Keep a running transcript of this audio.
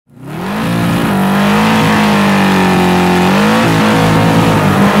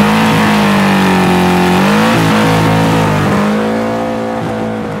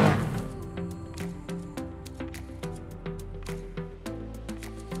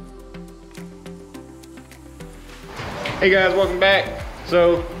Hey guys, welcome back.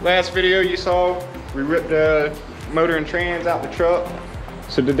 So last video you saw, we ripped the motor and trans out the truck.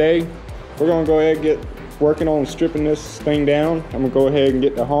 So today we're gonna go ahead and get working on stripping this thing down. I'm gonna go ahead and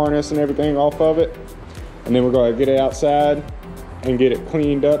get the harness and everything off of it. And then we're gonna get it outside and get it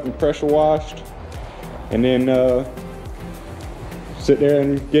cleaned up and pressure washed. And then sit there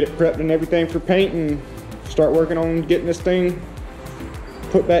and get it prepped and everything for paint and start working on getting this thing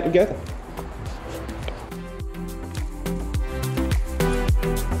put back together.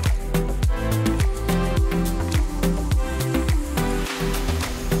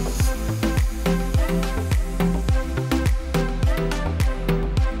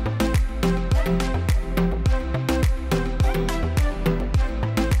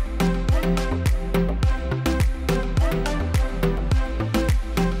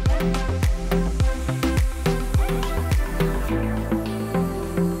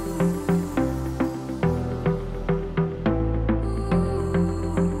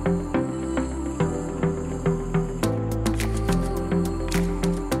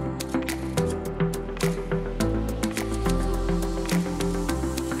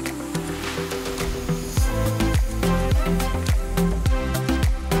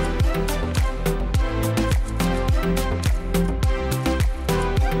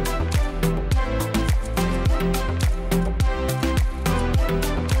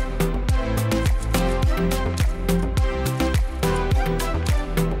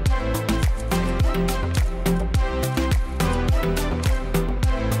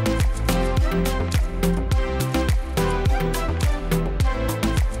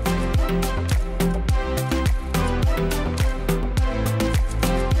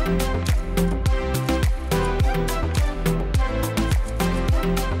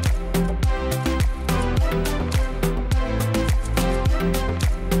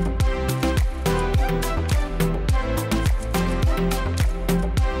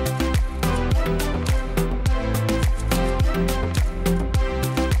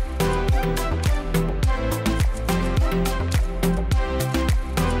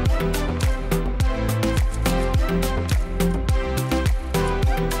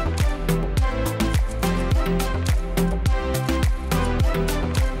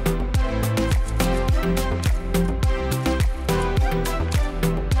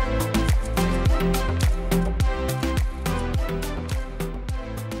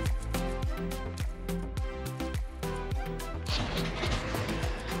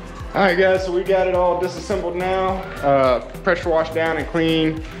 All right guys, so we got it all disassembled now, pressure washed down and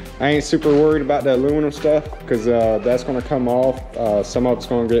clean. I ain't super worried about the aluminum stuff because that's gonna come off. Some of it's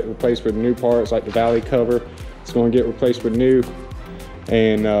gonna get replaced with new parts like the valley cover. It's gonna get replaced with new.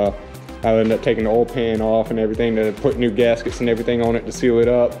 And I'll end up taking the oil pan off and everything to put new gaskets and everything on it to seal it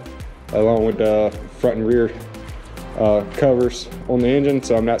up, along with the front and rear covers on the engine.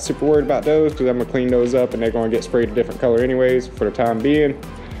 So I'm not super worried about those because I'm gonna clean those up and they're gonna get sprayed a different color anyways for the time being.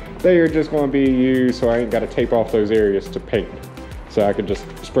 They are just going to be used, so I ain't got to tape off those areas to paint. So I could just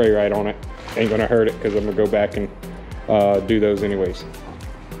spray right on it. Ain't going to hurt it because I'm going to go back and do those anyways.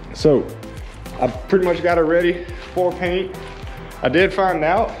 So I pretty much got it ready for paint. I did find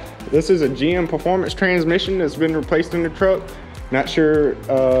out this is a GM Performance transmission that's been replaced in the truck. Not sure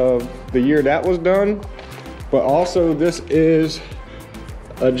of the year that was done, but also this is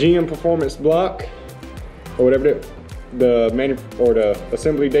a GM Performance block or whatever the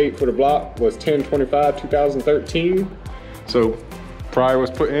assembly date for the block was 10/25/2013. So probably was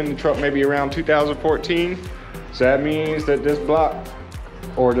put in the truck maybe around 2014. So that means that this block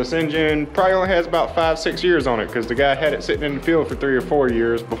or this engine probably only has about 5-6 years on it because the guy had it sitting in the field for 3 or 4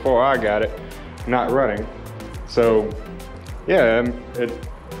 years before I got it not running. So yeah, it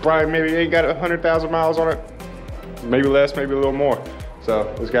probably maybe ain't got 100,000 miles on it, maybe less, maybe a little more. So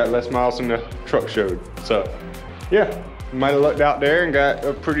it's got less miles than the truck showed. So yeah, might have lucked out there and got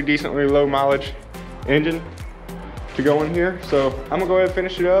a pretty decently low mileage engine to go in here. So I'm gonna go ahead and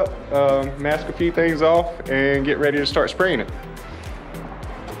finish it up, mask a few things off and get ready to start spraying it.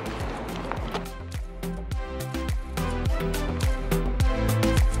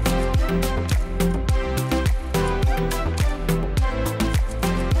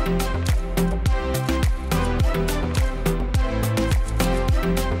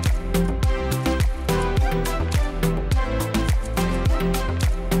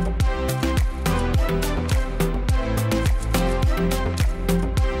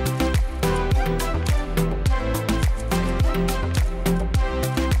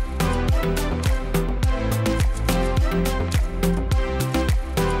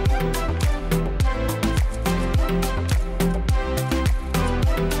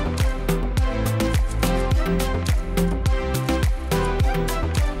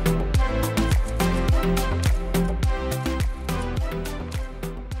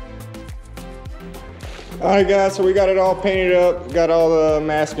 All right guys, so we got it all painted up, got all the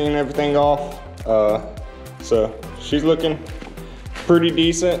masking and everything off. So she's looking pretty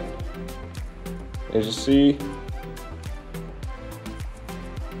decent, as you see.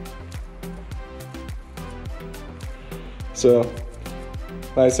 So,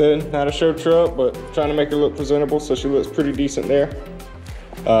 like I said, not a show truck, but trying to make her look presentable, so she looks pretty decent there.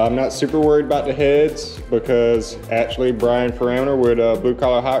 I'm not super worried about the heads because actually Brian Parameter with Blue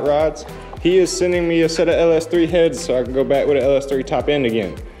Collar Hot Rods, he is sending me a set of LS3 heads so I can go back with an LS3 top end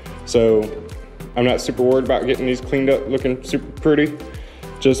again. So I'm not super worried about getting these cleaned up looking super pretty,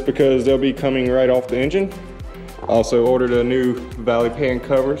 just because they'll be coming right off the engine. Also ordered a new Valley pan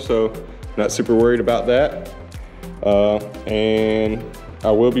cover, so not super worried about that. And I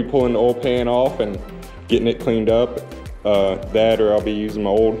will be pulling the oil pan off and getting it cleaned up. That or I'll be using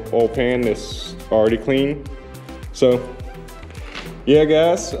my old oil pan that's already clean. So yeah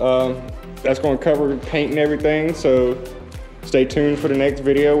guys, that's going to cover paint and everything, so stay tuned for the next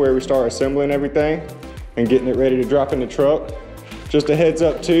video where we start assembling everything and getting it ready to drop in the truck. Just a heads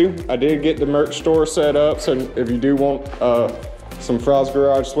up too, I did get the merch store set up, so if you do want some Frow's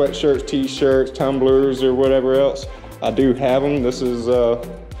Garage sweatshirts, t-shirts, tumblers, or whatever else, I do have them. This is the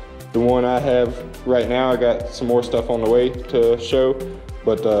one I have right now. I got some more stuff on the way to show,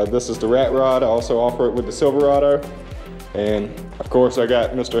 but this is the Rat Rod. I also offer it with the Silverado. And of course I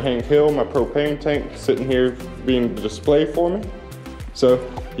got Mr. Hank Hill, my propane tank, sitting here being displayed for me.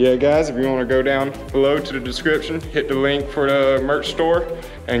 So yeah guys, if you want to go down below to the description, hit the link for the merch store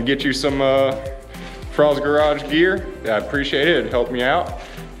and get you some Frow's Garage gear. I appreciate it, it'd help me out,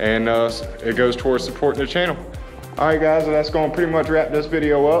 and it goes towards supporting the channel. Alright guys, well, that's going to pretty much wrap this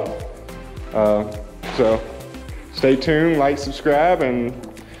video up. So stay tuned, like, subscribe, and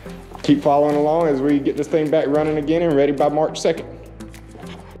keep following along as we get this thing back running again and ready by March 2nd.